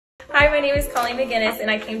Hi, my name is Colleen McGinnis and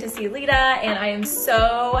I came to see Leda and I am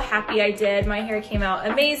so happy I did. My hair came out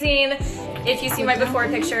amazing. If you see my before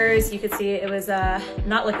pictures, you could see it was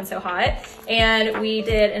not looking so hot. And we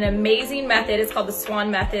did an amazing method. It's called the Swan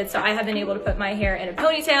Method. So I have been able to put my hair in a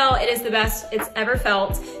ponytail. It is the best it's ever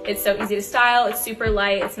felt. It's so easy to style. It's super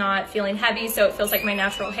light. It's not feeling heavy, so it feels like my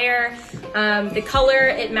natural hair. The color,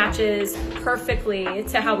 it matches perfectly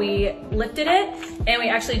to how we lifted it. And we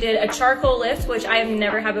actually did a charcoal lift, which I have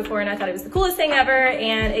never had before, and I thought it was the coolest thing ever,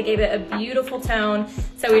 and it gave it a beautiful tone,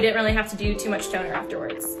 so we didn't really have to do too much toner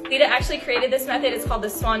afterwards. Leda actually created this method. It's called the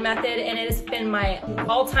Swan Method, and it has been my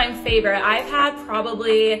all-time favorite. I've had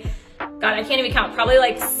probably, God, I can't even count, probably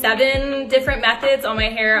like 7 different methods on my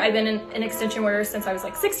hair. I've been an extension wearer since I was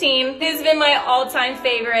like 16. It has been my all-time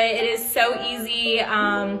favorite. It is so easy.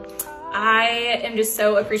 I am just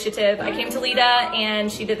so appreciative. I came to Leda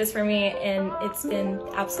and she did this for me and it's been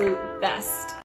absolute best.